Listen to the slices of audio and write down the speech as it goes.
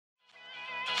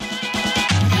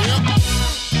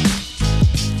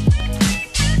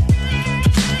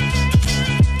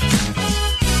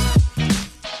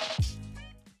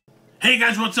Hey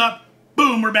guys, what's up?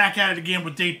 Boom, we're back at it again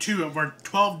with day 2 of our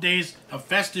 12 days of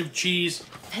festive cheese.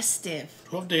 Festive.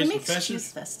 12 days what of festive.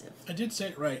 Cheese festive? I did say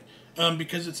it right.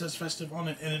 Because it says festive on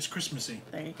it and it's Christmassy.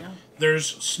 There you go. There's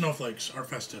snowflakes are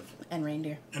festive. And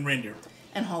reindeer. And reindeer.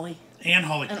 And holly. And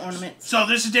holly. And ornaments. So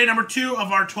this is day number 2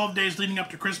 of our 12 days leading up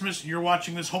to Christmas. You're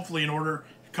watching this hopefully in order.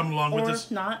 Come along with us.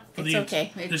 Or not. It's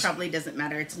okay. It probably doesn't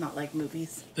matter. It's not like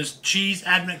movies. This cheese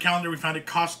advent calendar we found at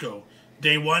Costco.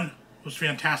 Day 1 was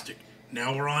fantastic.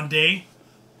 Now we're on day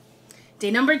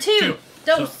number 2.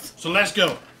 Dose. So let's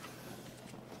go.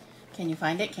 Can you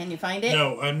find it? Can you find it?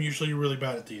 No, I'm usually really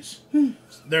bad at these.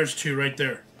 There's 2 right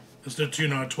there. That's the 2,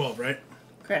 not 12, right?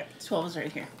 Correct. 12 is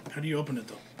right here. How do you open it,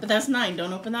 though? But that's 9.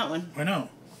 Don't open that one. I know.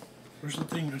 Where's the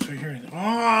thing? It's right here.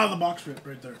 Ah, the box rip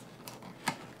right there.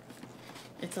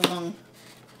 It's a long...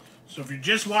 So if you're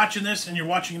just watching this and you're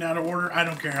watching it out of order, I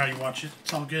don't care how you watch it.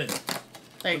 It's all good.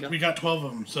 There you go. We got 12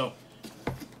 of them, so...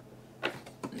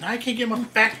 I can't get my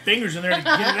fat fingers in there to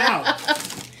get it out.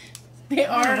 They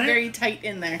are very tight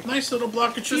in there. Nice little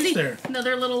block of chips there.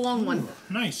 Another little long one.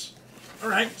 Nice. All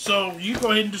right, so you go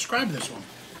ahead and describe this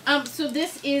one. So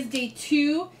this is day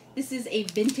 2. This is a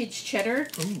vintage cheddar.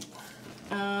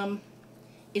 Ooh.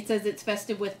 It says it's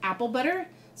festive with apple butter,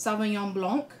 Sauvignon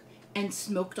Blanc, and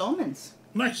smoked almonds.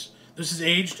 Nice. This is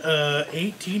aged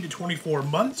 18 to 24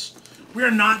 months. We are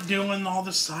not doing all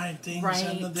the side things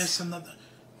and the this and the...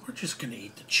 We're just going to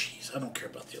eat the cheese. I don't care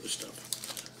about the other stuff.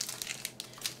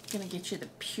 Gonna get you the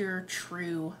pure,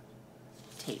 true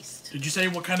taste. Did you say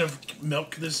what kind of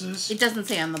milk this is? It doesn't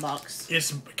say on the box.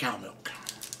 It's cow milk.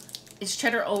 Is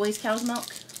cheddar always cow's milk?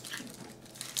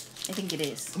 I think it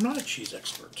is. I'm not a cheese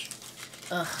expert.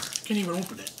 Ugh. I can't even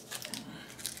open it.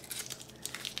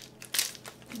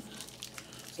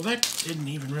 Well, that didn't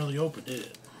even really open, did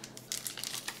it?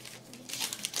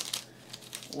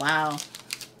 Wow.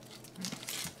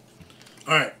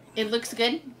 Alright. It looks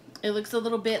good. It looks a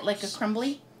little bit like a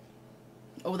crumbly.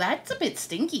 Oh, that's a bit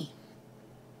stinky.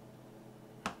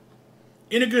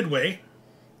 In a good way.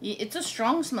 It's a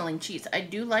strong smelling cheese. I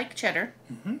do like cheddar.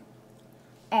 Mm-hmm.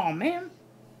 Oh, man.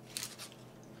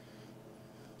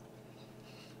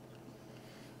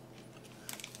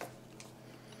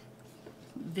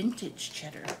 Vintage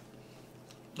cheddar.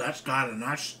 That's got a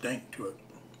nice stink to it.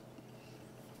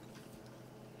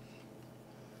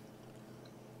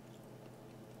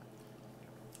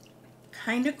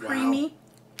 Kind of creamy. Wow.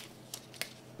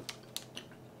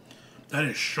 That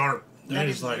is sharp. That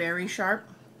is like very sharp.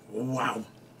 Wow.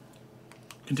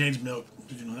 Contains milk.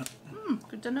 Did you know that?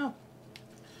 Good to know.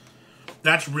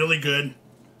 That's really good.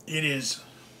 It is.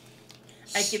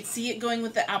 I could see it going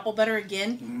with the apple butter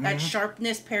again. That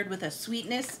sharpness paired with a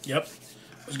sweetness. Yep.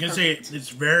 I was going to say it's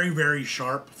very, very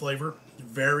sharp flavor.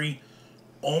 Very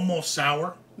almost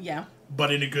sour. Yeah.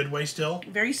 But in a good way still.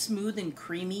 Very smooth and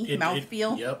creamy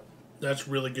mouthfeel. Yep. That's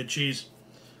really good cheese.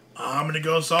 I'm going to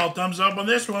go solid thumbs up on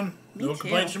this one. No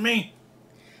complaints from me.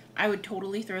 I would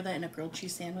totally throw that in a grilled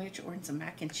cheese sandwich or in some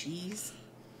mac and cheese.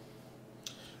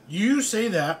 You say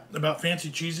that about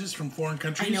fancy cheeses from foreign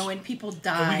countries. I know, and people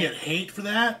die. And we get hate for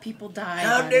that. People die.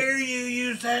 How dare you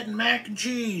use that in mac and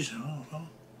cheese? Oh, well.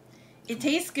 It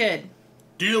tastes good.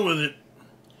 Deal with it.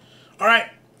 All right.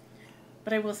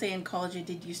 But I will say in college I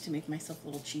did used to make myself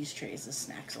little cheese trays as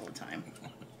snacks all the time.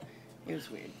 It was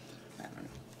weird. I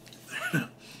don't know.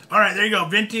 All right, there you go.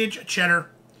 Vintage cheddar,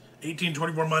 18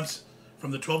 24 months from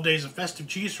the 12 days of festive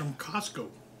cheese from Costco.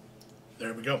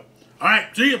 There we go. All right,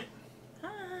 see you.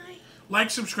 Hi. Like,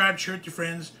 subscribe, share with your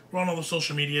friends. We're on all the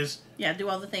social medias. Yeah, do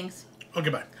all the things. Okay,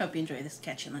 bye. Hope you enjoy this.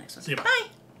 Catch you in the next one. See you.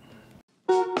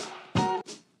 Bye.